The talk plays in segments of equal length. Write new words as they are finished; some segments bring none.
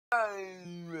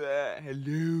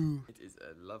Hello. It is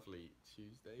a lovely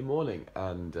Tuesday morning,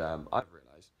 and I've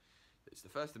realised that it's the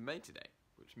 1st of May today,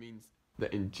 which means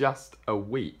that in just a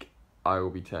week I will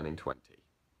be turning 20.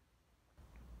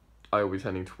 I will be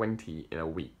turning 20 in a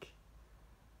week.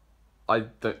 I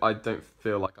don't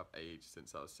feel like I've aged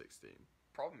since I was 16.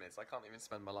 Problem is, I can't even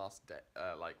spend my last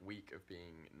week of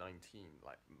being 19,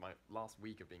 like my last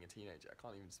week of being a teenager. I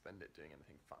can't even spend it doing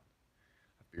anything fun.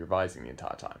 I've been revising the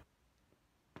entire time.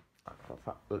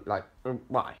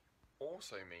 Why?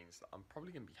 Also means that I'm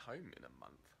probably going to be home in a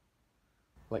month.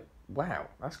 Like, wow,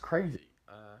 that's crazy.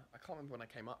 I can't remember when I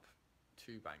came up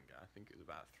to Bangor. I think it was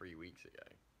about 3 weeks ago.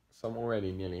 So I'm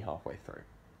already nearly halfway through.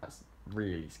 That's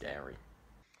really scary.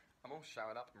 I'm all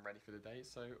showered up and ready for the day,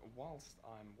 so whilst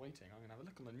I'm waiting, I'm going to have a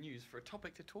look on the news for a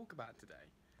topic to talk about today.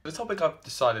 The topic I've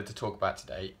decided to talk about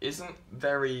today isn't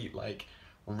very,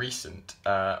 recent,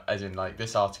 as in,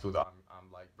 this article that I'm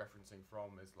referencing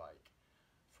from is,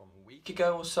 from a week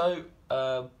ago or so,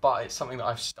 but it's something that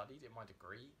I've studied in my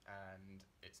degree, and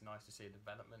it's nice to see a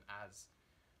development as,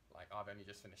 I've only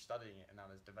just finished studying it, and now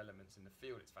there's developments in the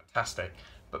field. It's fantastic.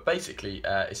 But basically,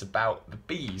 it's about the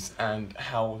bees and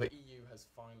how the EU has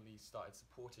finally started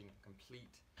supporting a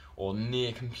complete or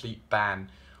near complete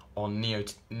ban on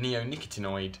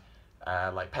neonicotinoid,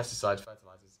 pesticides,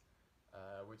 fertilizers,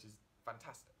 which is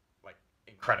fantastic,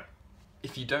 incredible.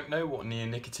 If you don't know what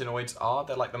neonicotinoids are,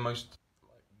 they're the most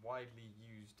widely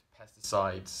used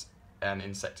pesticides and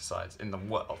insecticides in the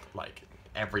world. Not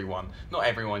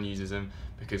everyone uses them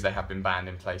because they have been banned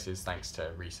in places thanks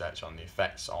to research on the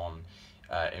effects on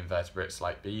invertebrates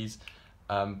like bees,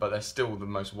 but they're still the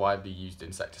most widely used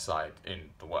insecticide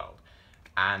in the world.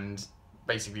 And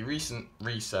basically recent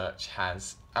research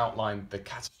has outlined the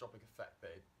catastrophic effect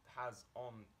that it has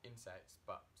on insects,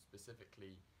 but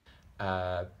specifically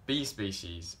bee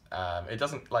species. It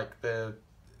doesn't I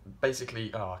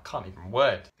can't even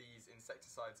word. These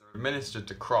insecticides are administered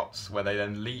to crops where they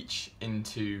then leach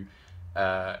into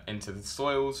the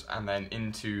soils and then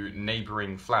into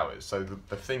neighbouring flowers. So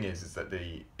the thing is that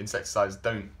the insecticides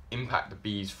don't impact the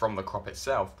bees from the crop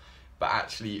itself, but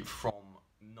actually from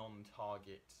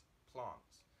non-target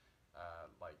plants,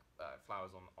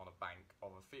 flowers on a bank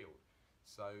of a field.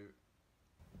 So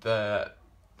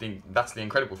that's the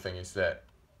incredible thing, is that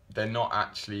they're not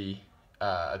actually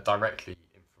directly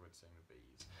influencing the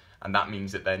bees, and that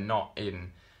means that they're not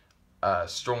in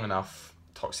strong enough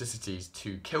toxicities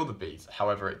to kill the bees.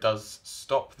 However, it does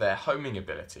stop their homing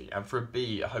ability, and for a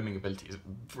bee, a homing ability is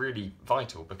really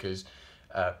vital because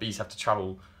bees have to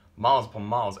travel miles upon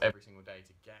miles every single day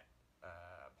to get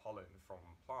pollen from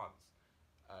plants.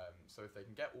 So if they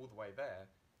can get all the way there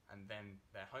and then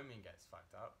their homing gets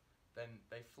fucked up, then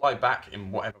they fly back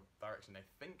in whatever direction they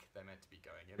think they're meant to be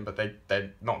going in, but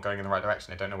they're not going in the right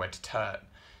direction. They don't know where to turn.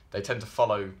 They tend to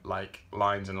follow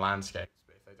lines and landscapes,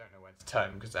 but if they don't know where to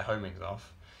turn because their homing's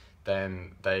off,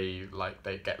 then they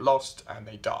get lost and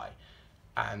they die.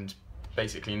 And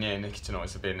basically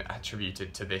neonicotinoids have been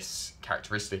attributed to this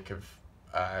characteristic of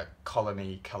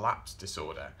colony collapse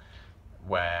disorder,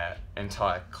 where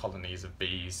entire colonies of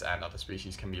bees and other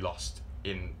species can be lost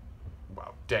in,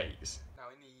 days. Now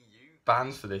in the EU,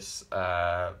 bans for these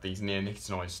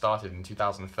neonicotinoids started in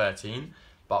 2013,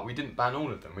 but we didn't ban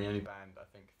all of them. We only banned, I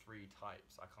think, 3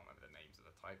 types. I can't remember the names of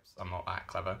the types. I'm not that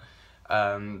clever.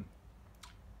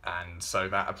 And so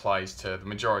that applies to the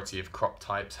majority of crop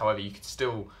types. However, you could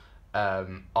still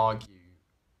argue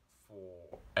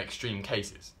for extreme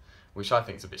cases, which I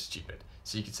think is a bit stupid.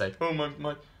 So you could say,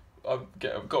 oh, I've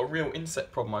got a real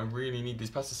insect problem, I really need these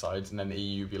pesticides, and then the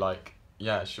EU would be like,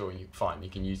 yeah, sure, fine, you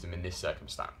can use them in this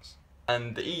circumstance.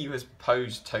 And the EU has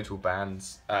proposed total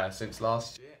bans since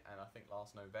last year, and I think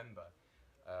last November,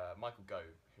 Michael Gove,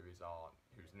 who's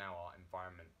now our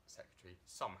Environment Secretary,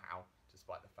 somehow,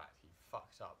 despite the fact he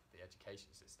fucked up the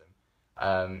education system,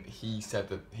 he said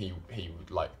that he would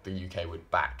the UK would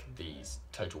back these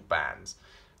total bans.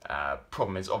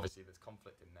 Problem is, obviously, there's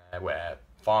conflict in there where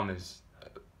farmers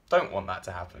don't want that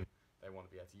to happen. They want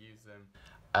to be able to use them.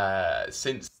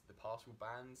 Since the partial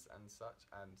bans and such,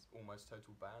 and almost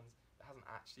total bans, there hasn't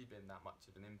actually been that much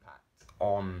of an impact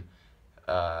on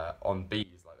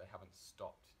bees. They haven't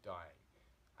stopped dying,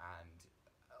 and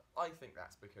I think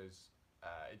that's because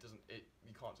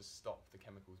you can't just stop the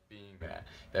chemicals being there.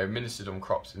 They're administered on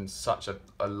crops in such a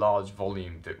large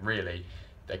volume that really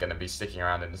they're going to be sticking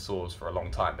around in the soils for a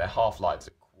long time. Their half-lives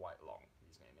are quite long,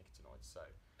 these neonicotinoids, so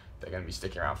they're going to be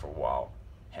sticking around for a while,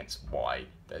 hence why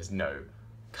there's no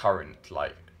current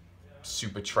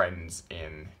super trends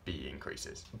in bee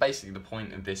increases. Basically, the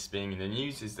point of this being in the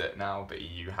news is that now the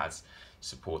EU has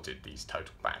supported these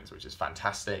total bans, which is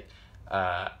fantastic,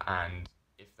 and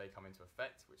if they come into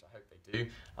effect, which I hope they do,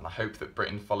 and I hope that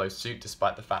Britain follows suit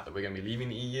despite the fact that we're going to be leaving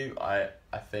the EU, I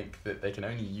think that they can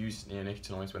only use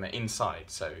neonicotinoids when they're inside,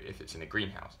 so if it's in a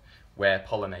greenhouse, where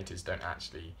pollinators don't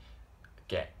actually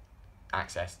get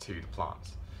access to the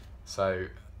plants. So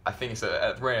I think it's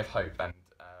a ray of hope, and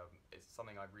it's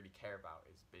something I really care about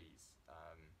is bees.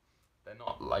 They're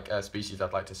not like a species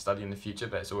I'd like to study in the future,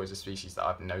 but it's always a species that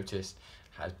I've noticed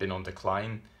has been on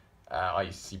decline. I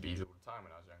used to see bees all the time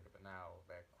when I was younger, but now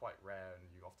they're quite rare and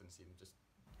you often see them just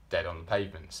dead on the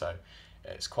pavement. So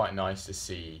it's quite nice to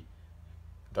see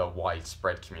the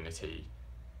widespread community,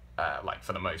 like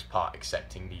for the most part,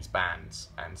 accepting these bans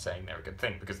and saying they're a good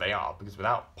thing, because they are, because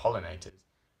without pollinators,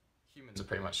 humans are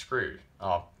pretty much screwed.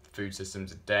 Our food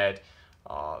systems are dead,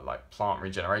 our like plant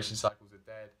regeneration cycles are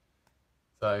dead.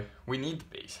 So we need the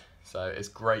bees. So it's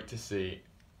great to see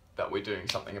that we're doing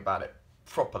something about it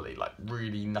properly, like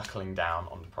really knuckling down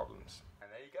on the problems.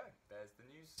 And there you go, there's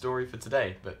the news story for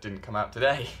today that didn't come out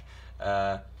today.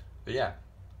 But yeah,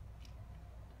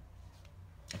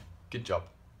 good job.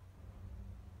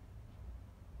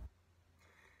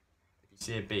 If you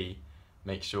see a bee,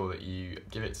 make sure that you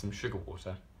give it some sugar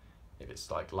water. If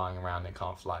it's like lying around and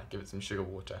can't fly, give it some sugar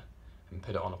water and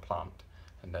put it on a plant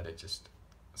and let it just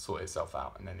sort itself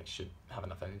out, and then it should have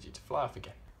enough energy to fly off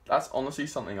again. That's honestly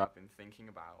something I've been thinking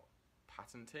about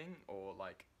patenting or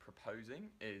like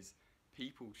proposing, is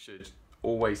people should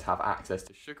always have access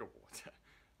to sugar water.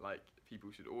 Like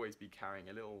people should always be carrying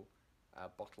a little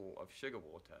bottle of sugar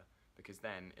water, because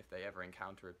then if they ever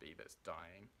encounter a bee that's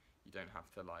dying, you don't have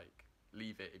to like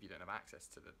leave it if you don't have access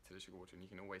to the sugar water, and you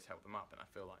can always help them up. And I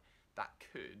feel like that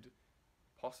could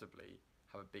possibly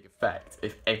have a big effect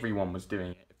if everyone was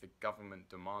doing it. If the government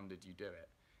demanded you do it,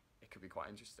 it could be quite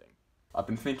interesting. I've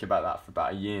been thinking about that for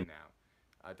about a year now.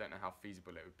 I don't know how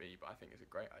feasible it would be, but I think it's a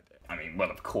great idea. I mean, well,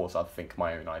 of course, I think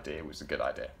my own idea was a good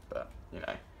idea, but, you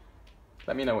know,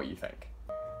 let me know what you think.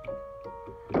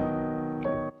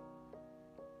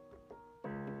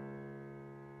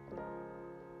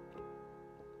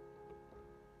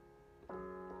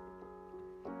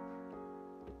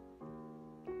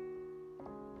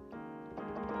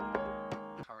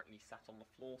 Currently sat on the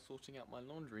floor sorting out my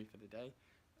laundry for the day.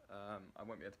 I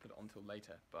won't be able to put it on till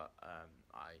later, but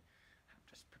I have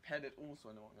just prepared it all, so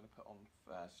I know what I'm going to put on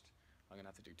first. I'm going to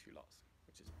have to do 2 lots,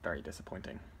 which is very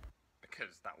disappointing,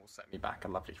 because that will set me back a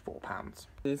lovely £4.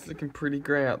 It's looking pretty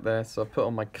grey out there, so I've put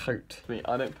on my coat. I mean,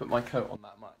 I don't put my coat on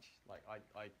that much. Like,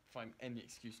 I find any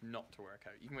excuse not to wear a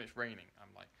coat. Even when it's raining,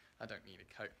 I'm like, I don't need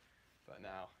a coat. But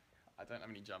now, I don't have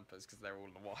any jumpers because they're all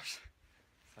in the wash,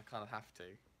 so I kind of have to.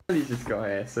 He's just got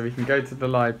here, so we can go to the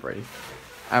library.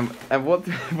 And what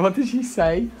did she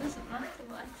say? Doesn't matter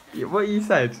what I Yeah, what you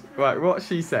said? Right, what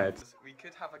she said. We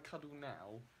could have a cuddle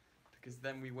now, because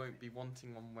then we won't be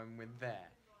wanting one when we're there.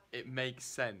 It makes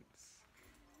sense.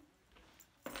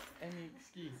 Any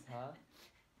excuse, huh?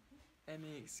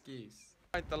 Any excuse.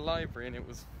 I tried the library and it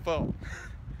was full.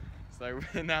 So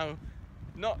we're now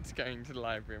not going to the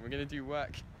library, and we're going to do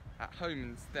work at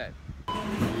home instead.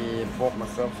 Yeah, bought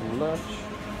myself some lunch.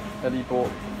 Eddie bought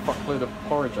a fuckload of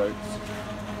porridge oats,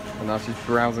 and now she's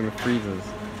browsing the freezers.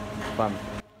 Fun.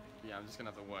 Yeah, I'm just gonna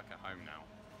have to work at home now.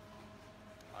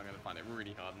 I'm gonna find it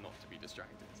really hard not to be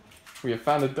distracted. We have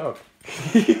found a dog.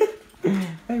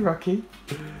 Hey, Rocky.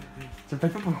 To play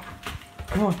football.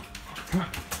 Come on. Come on.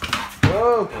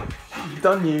 Whoa! He's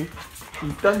done you.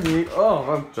 He's done you. Oh,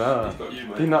 well done.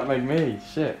 Did not make me.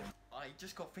 Shit. I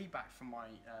just got feedback from my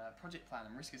project plan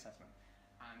and risk assessment,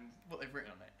 and what they've written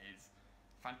on it is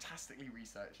fantastically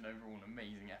researched and overall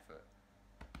amazing effort.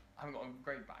 I haven't got a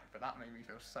grade back, but that made me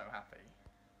feel so happy.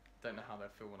 Don't know how they'll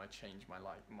feel when I change my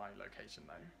location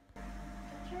though.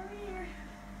 Come here.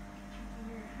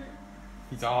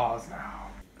 He's ours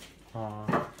now.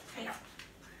 Aww.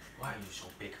 Why are you so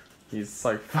big? He's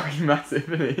so fucking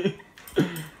massive, isn't he?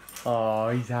 Oh,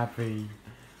 he's happy.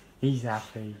 He's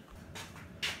happy.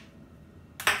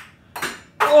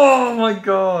 Oh my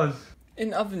god!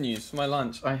 In other news, for my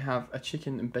lunch, I have a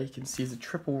chicken and bacon Caesar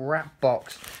triple wrap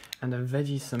box and a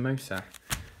veggie samosa.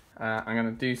 I'm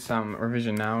going to do some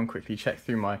revision now and quickly check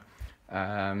through my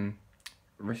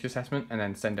risk assessment and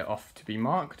then send it off to be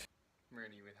marked.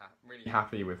 Really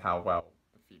happy with how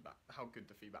good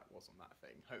the feedback was on that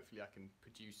thing. Hopefully I can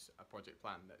produce a project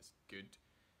plan that's good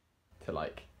to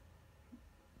like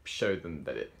show them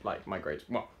that it, like, my grades,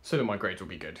 well, so that my grades will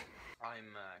be good.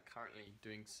 I'm currently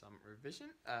doing some revision,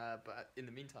 but in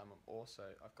the meantime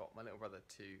I've got my little brother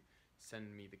to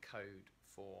send me the code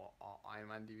for our Iron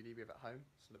Man DVD we have at home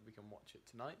so that we can watch it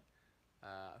tonight.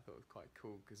 I thought it was quite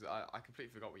cool because I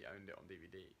completely forgot we owned it on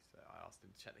DVD. So I asked him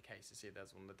to check the case to see if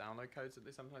there's one of the download codes that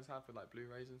they sometimes have with like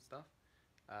Blu-rays and stuff.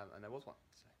 And there was one,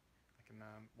 so I can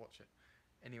watch it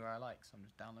anywhere I like. So I'm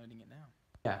just downloading it now.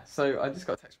 Yeah. So I just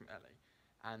got a text from Ellie,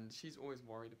 and she's always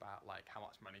worried about like how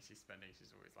much money she's spending.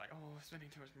 She's always like, "Oh, I'm spending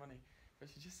too much money," but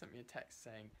she just sent me a text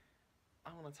saying,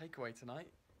 "I want a takeaway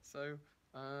tonight." So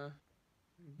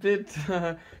bit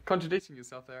contradicting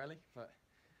yourself there, Ellie, but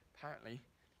apparently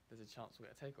there's a chance we'll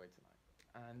get a takeaway tonight.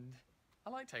 And I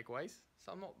like takeaways,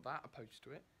 so I'm not that opposed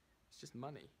to it. It's just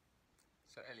money.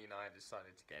 So Ellie and I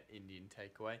decided to get Indian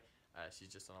takeaway. She's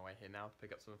just on her way here now to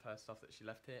pick up some of her stuff that she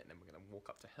left here, and then we're going to walk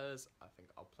up to hers. I think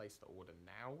I'll place the order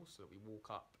now so that we walk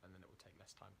up, and then it will take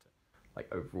less time to, like,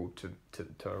 overall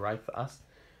to arrive for us.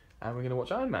 And we're going to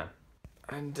watch Iron Man.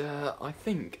 And I'm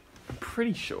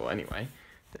pretty sure anyway,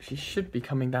 that she should be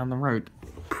coming down the road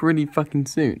pretty fucking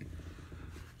soon.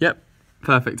 Yep,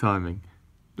 perfect timing.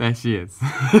 There she is.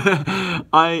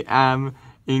 I am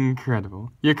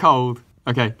incredible. You're cold.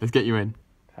 Okay, let's get you in.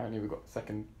 Apparently we've got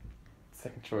second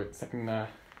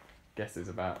guesses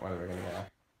about whether we're going to get a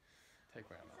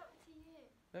takeaway or not. It's up to you.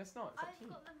 No, it's not. It's up I've to you.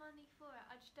 got the money for it.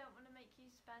 I just don't want to make you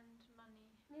spend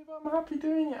money. No, but I'm happy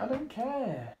doing it. I don't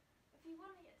care. If you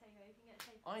want to get takeaway, you can get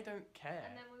takeaway. I don't care.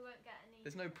 And then we won't get any.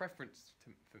 There's no preference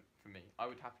for me. I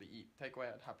would happily eat takeaway.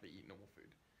 I'd happily eat normal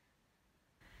food.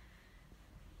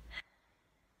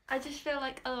 I just feel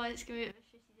like otherwise it's going to be a bit of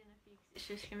a shitty dinner for you because it's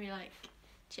just going to be like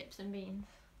chips and beans.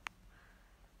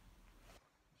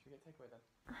 Should we get takeaway then?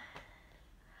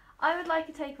 I would like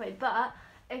a takeaway, but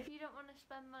if you don't want to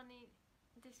spend money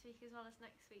this week as well as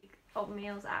next week on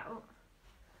meals out,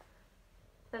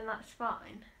 then that's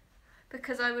fine.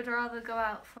 Because I would rather go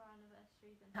out for our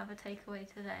anniversary than have a takeaway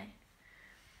today.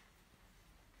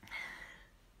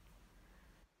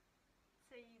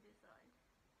 So you decide.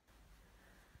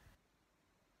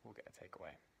 We'll get a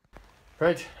takeaway.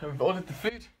 Right, we've ordered the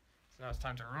food, so now it's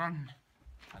time to run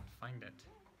and find it.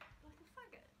 Like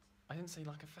a faggot? I didn't say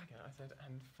like a faggot, I said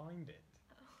and find it.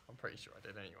 I'm pretty sure I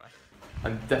did anyway.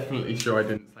 I'm definitely sure I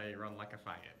didn't say run like a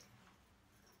faggot.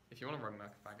 If you want to run like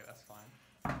a faggot, that's fine.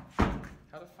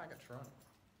 How do faggots run?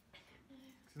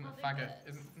 Isn't a faggot,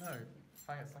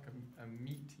 faggot's like a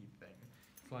meaty thing.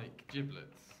 It's like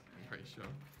giblets, I'm pretty sure.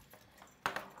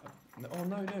 Oh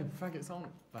no, faggots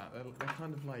aren't that. They're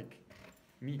kind of like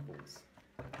meatballs.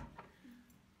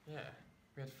 Yeah,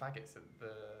 we had faggots at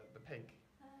the pig.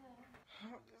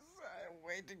 I'm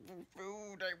waiting for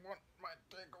food. I want my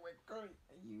takeaway curry.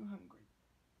 Are you hungry?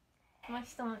 My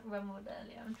stomach rumbled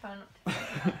earlier. I'm trying not to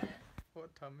think about it.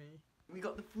 What tummy? We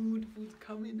got the food. The food's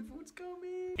coming. The food's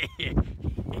coming.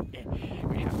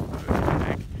 We have food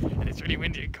back, and it's really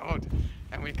windy and cold.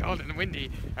 And we're cold and windy,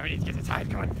 and we need to get inside.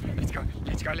 Come on, let's go.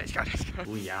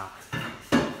 Oh yeah.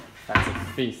 That's a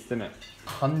feast, isn't it?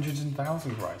 Hundreds and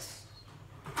thousands of rice.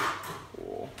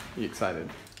 Oh, you excited?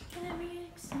 Get me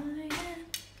excited.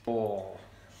 Oh.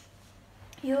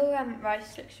 Your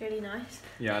rice looks really nice.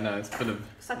 Yeah, I know. It's full of.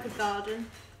 It's like a garden.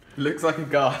 Looks like a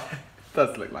garden.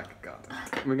 Does look like a garden.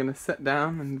 We're gonna sit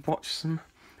down and watch some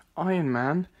Iron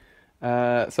Man.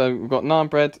 So we've got naan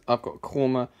bread. I've got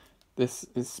korma. This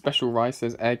is special rice.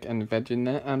 There's egg and veg in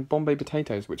there, and Bombay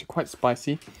potatoes, which are quite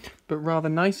spicy, but rather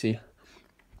nicey.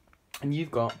 And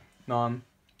you've got naan,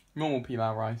 normal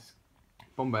pilau rice,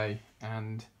 Bombay,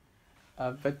 and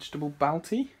vegetable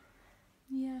balti.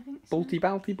 Yeah, I think so. Balti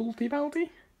balti.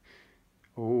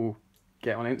 Oh,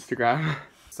 get on Instagram.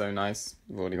 So nice.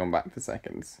 We've already gone back for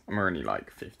seconds. I'm only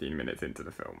like 15 minutes into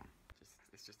the film.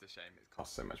 It's just a shame it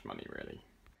costs so much money, really.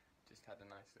 Just had a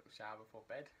nice little shower before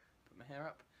bed. Put my hair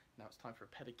up. Now it's time for a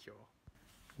pedicure.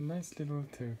 A nice little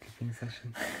toe cooking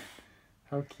session.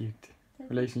 How cute.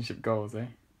 Relationship goals, eh?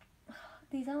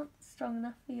 These aren't strong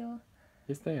enough for your...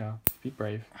 Yes, they are. Be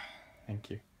brave. Thank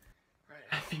you. Right,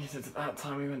 I think it's about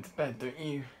time we went to bed, don't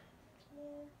you?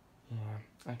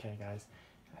 Yeah. Okay, guys.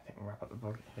 I think we'll wrap up the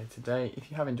vlog here today.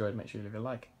 If you have enjoyed, make sure you leave a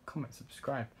like, comment,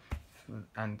 subscribe.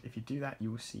 And if you do that,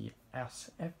 you will see us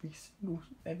every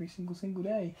single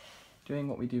day doing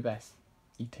what we do best,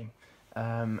 eating.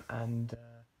 Yeah,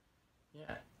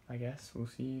 I guess we'll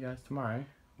see you guys tomorrow.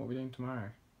 What are we doing tomorrow?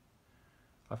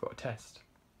 I've got a test.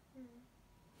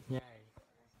 Yay.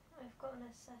 I've got an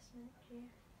assessment due.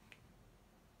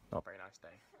 Not a very nice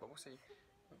day, but we'll see.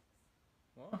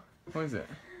 What? What is it?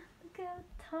 Look how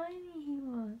tiny he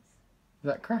was. Is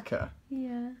that Cracker?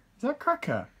 Yeah. Is that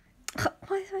Cracker?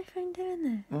 Why is my phone doing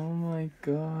this? Oh my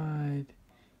god.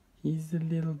 He's a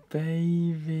little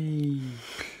baby.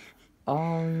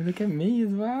 Oh, look at me as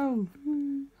well.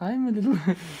 I'm a little...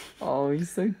 Oh, he's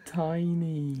so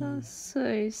tiny. That's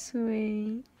so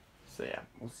sweet. So So yeah,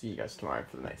 we'll see you guys tomorrow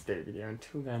for the next daily video.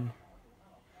 Until then,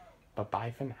 bye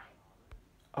bye for now.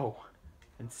 Oh,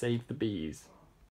 and save the bees.